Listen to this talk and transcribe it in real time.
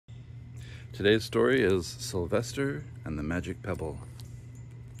Today's story is Sylvester and the Magic Pebble.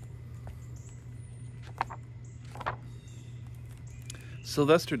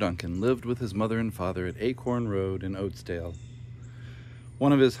 Sylvester Duncan lived with his mother and father at Acorn Road in Oatsdale.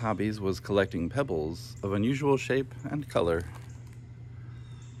 One of his hobbies was collecting pebbles of unusual shape and color.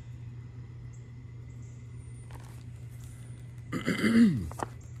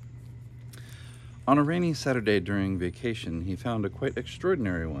 On a rainy Saturday during vacation, he found a quite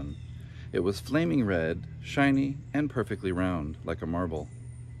extraordinary one. It was flaming red, shiny, and perfectly round, like a marble.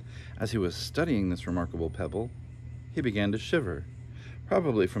 As he was studying this remarkable pebble, he began to shiver,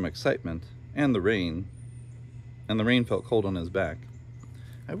 probably from excitement and the rain felt cold on his back.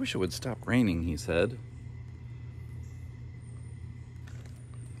 "I wish it would stop raining," he said.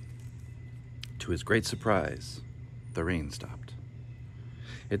 To his great surprise, the rain stopped.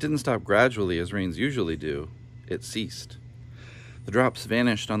 It didn't stop gradually as rains usually do. It ceased. The drops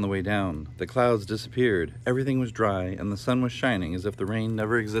vanished on the way down. The clouds disappeared. Everything was dry, and the sun was shining as if the rain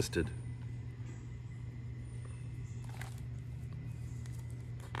never existed.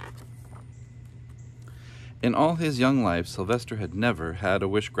 In all his young life, Sylvester had never had a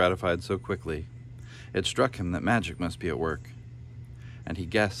wish gratified so quickly. It struck him that magic must be at work, and he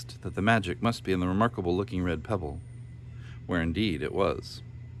guessed that the magic must be in the remarkable-looking red pebble, where indeed it was.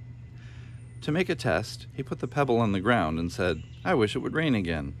 To make a test, he put the pebble on the ground and said, "I wish it would rain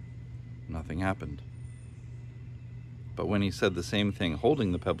again." Nothing happened. But when he said the same thing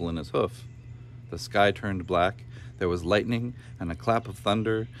holding the pebble in his hoof, the sky turned black, there was lightning and a clap of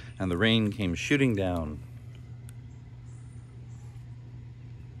thunder, and the rain came shooting down.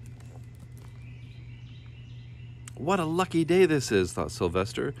 "What a lucky day this is," thought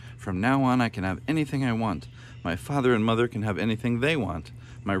Sylvester. "From now on I can have anything I want. My father and mother can have anything they want.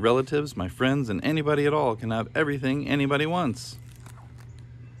 My relatives, my friends, and anybody at all can have everything anybody wants."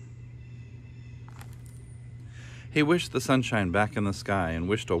 He wished the sunshine back in the sky and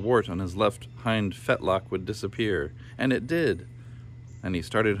wished a wart on his left hind fetlock would disappear, and it did. And he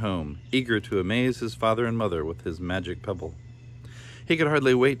started home, eager to amaze his father and mother with his magic pebble. He could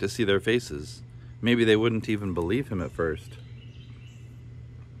hardly wait to see their faces. Maybe they wouldn't even believe him at first.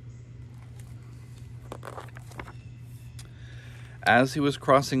 As he was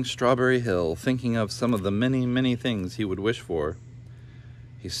crossing Strawberry Hill, thinking of some of the many, many things he would wish for,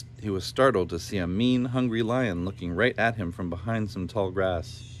 he was startled to see a mean, hungry lion looking right at him from behind some tall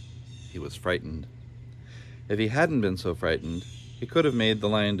grass. He was frightened. If he hadn't been so frightened, he could have made the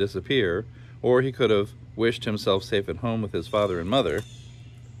lion disappear, or he could have wished himself safe at home with his father and mother.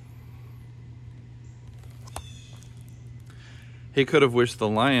 He could have wished the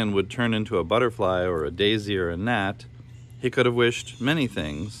lion would turn into a butterfly or a daisy or a gnat. He could have wished many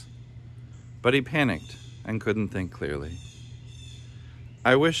things, but he panicked and couldn't think clearly.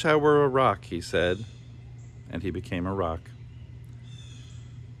 "I wish I were a rock," he said, and he became a rock.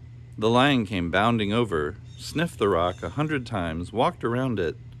 The lion came bounding over, sniffed the rock 100 times, walked around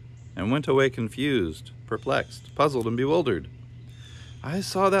it, and went away confused, perplexed, puzzled, and bewildered. "I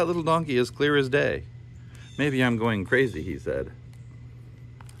saw that little donkey as clear as day. Maybe I'm going crazy," he said.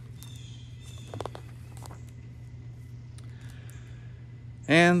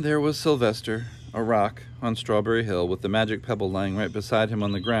 And there was Sylvester, a rock, on Strawberry Hill, with the magic pebble lying right beside him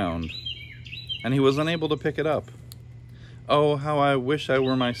on the ground, and he was unable to pick it up. "Oh, how I wish I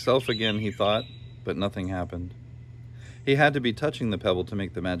were myself again," he thought, but nothing happened. He had to be touching the pebble to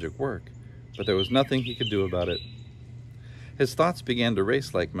make the magic work, but there was nothing he could do about it. His thoughts began to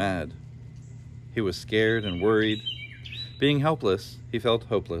race like mad. He was scared and worried. Being helpless, he felt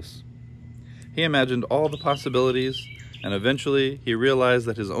hopeless. He imagined all the possibilities, and eventually he realized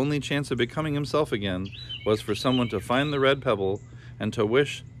that his only chance of becoming himself again was for someone to find the red pebble and to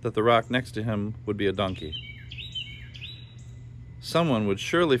wish that the rock next to him would be a donkey. Someone would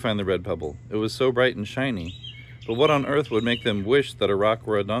surely find the red pebble. It was so bright and shiny. But what on earth would make them wish that a rock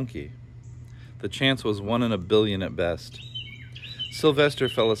were a donkey? The chance was 1 in a billion at best. Sylvester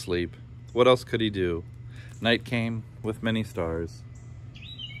fell asleep. What else could he do? Night came with many stars.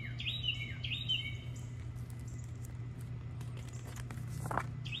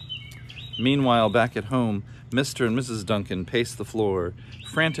 Meanwhile, back at home, Mr. and Mrs. Duncan paced the floor,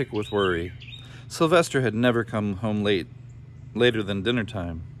 frantic with worry. Sylvester had never come home later than dinner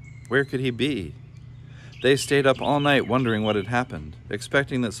time. Where could he be? They stayed up all night wondering what had happened,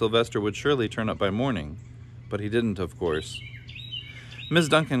 expecting that Sylvester would surely turn up by morning, but he didn't, of course. Miss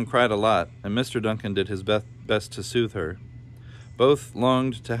Duncan cried a lot, and Mr. Duncan did his best to soothe her. Both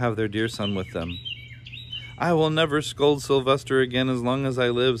longed to have their dear son with them. "I will never scold Sylvester again as long as I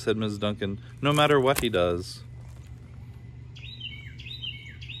live," said Miss Duncan, "no matter what he does."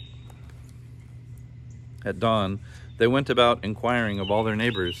 At dawn, they went about inquiring of all their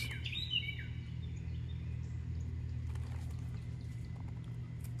neighbors.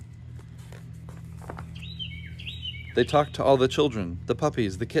 They talked to all the children, the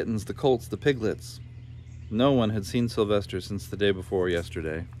puppies, the kittens, the colts, the piglets. No one had seen Sylvester since the day before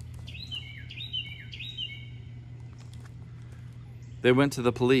yesterday. They went to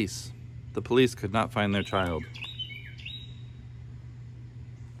the police. The police could not find their child.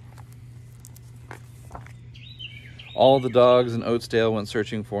 All the dogs in Oatsdale went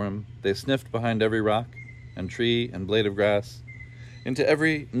searching for him. They sniffed behind every rock and tree and blade of grass, into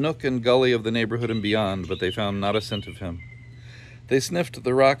every nook and gully of the neighborhood and beyond, but they found not a scent of him. They sniffed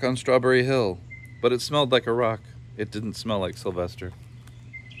the rock on Strawberry Hill, but it smelled like a rock. It didn't smell like Sylvester.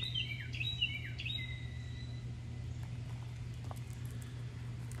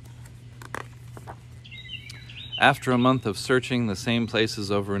 After a month of searching the same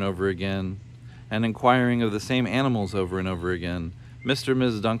places over and over again, and inquiring of the same animals over and over again, Mr. and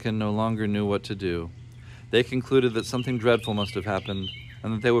Ms. Duncan no longer knew what to do. They concluded that something dreadful must have happened,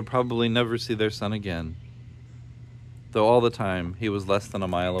 and that they would probably never see their son again, though all the time he was less than a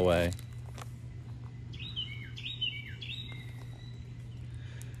mile away.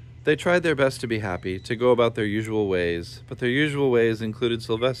 They tried their best to be happy, to go about their usual ways, but their usual ways included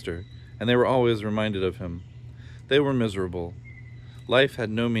Sylvester, and they were always reminded of him. They were miserable. Life had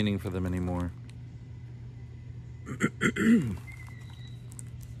no meaning for them anymore.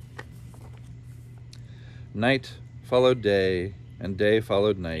 Night followed day, and day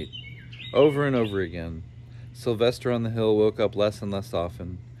followed night, over and over again. Sylvester on the hill woke up less and less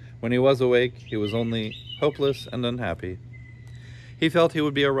often. When he was awake, he was only hopeless and unhappy. He felt he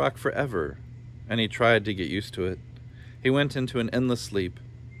would be a rock forever, and he tried to get used to it. He went into an endless sleep.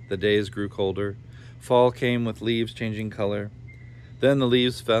 The days grew colder. Fall came with leaves changing color. Then the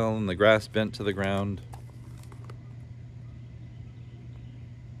leaves fell and the grass bent to the ground.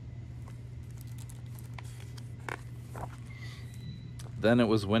 Then it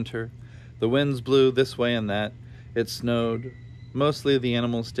was winter. The winds blew this way and that. It snowed. Mostly the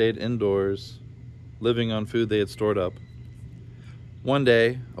animals stayed indoors, living on food they had stored up. One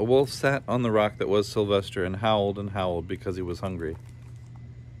day, a wolf sat on the rock that was Sylvester and howled because he was hungry.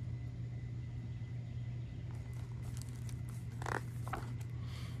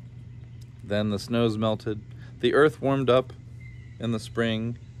 Then the snows melted. The earth warmed up in the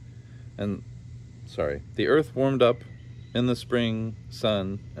spring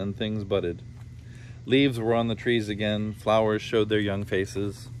sun, and things budded. Leaves were on the trees again. Flowers showed their young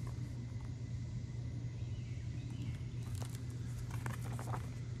faces.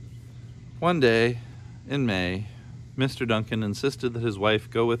 One day, in May, Mr. Duncan insisted that his wife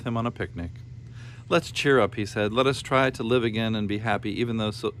go with him on a picnic. "Let's cheer up," he said. "Let us try to live again and be happy, even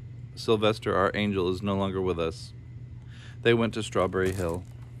though Sylvester, our angel, is no longer with us." They went to Strawberry Hill.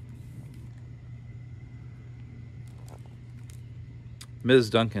 Ms.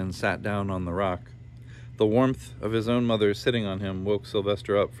 Duncan sat down on the rock. The warmth of his own mother sitting on him woke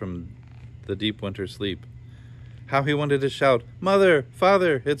Sylvester up from the deep winter sleep. How he wanted to shout, "Mother!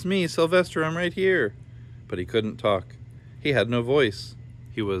 Father! It's me, Sylvester! I'm right here!" But he couldn't talk. He had no voice.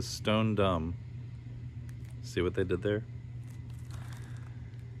 He was stone dumb. See what they did there?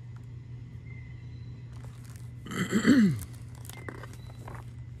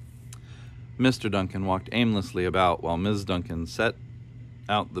 Mr. Duncan walked aimlessly about while Ms. Duncan set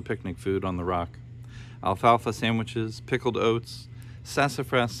out the picnic food on the rock. Alfalfa sandwiches, pickled oats,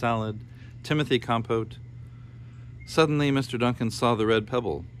 sassafras salad, Timothy compote. Suddenly, Mr. Duncan saw the red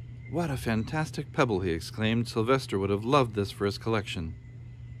pebble. "What a fantastic pebble!" he exclaimed. "Sylvester would have loved this for his collection."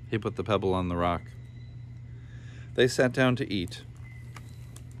 He put the pebble on the rock. They sat down to eat.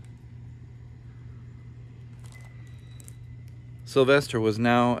 Sylvester was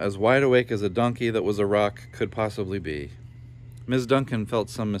now as wide awake as a donkey that was a rock could possibly be. Ms. Duncan felt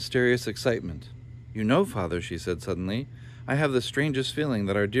some mysterious excitement. "You know, Father," she said suddenly, "I have the strangest feeling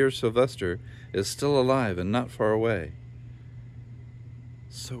that our dear Sylvester is still alive and not far away."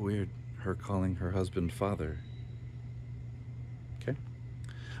 So weird, her calling her husband Father. Okay.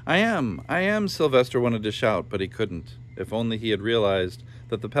 I am, Sylvester wanted to shout, but he couldn't. If only he had realized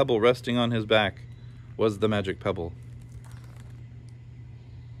that the pebble resting on his back was the magic pebble.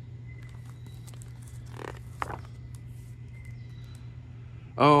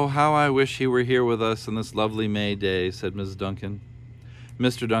 "Oh, how I wish he were here with us on this lovely May day," said Mrs. Duncan.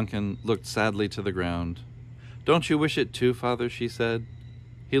 Mr. Duncan looked sadly to the ground. "Don't you wish it too, Father?" she said.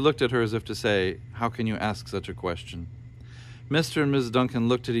 He looked at her as if to say, "How can you ask such a question?" Mr. and Mrs. Duncan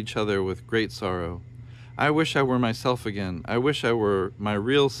looked at each other with great sorrow. "I wish I were myself again. I wish I were my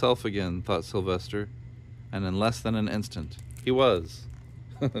real self again," thought Sylvester. And in less than an instant, he was,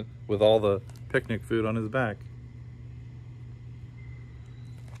 with all the picnic food on his back.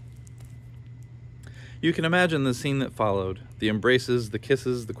 You can imagine the scene that followed. The embraces, the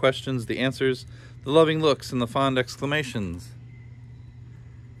kisses, the questions, the answers, the loving looks, and the fond exclamations.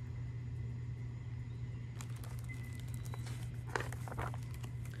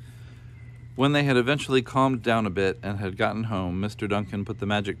 When they had eventually calmed down a bit and had gotten home, Mr. Duncan put the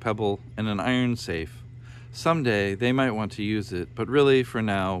magic pebble in an iron safe. Someday they might want to use it, but really, for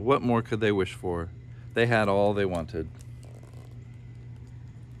now, what more could they wish for? They had all they wanted.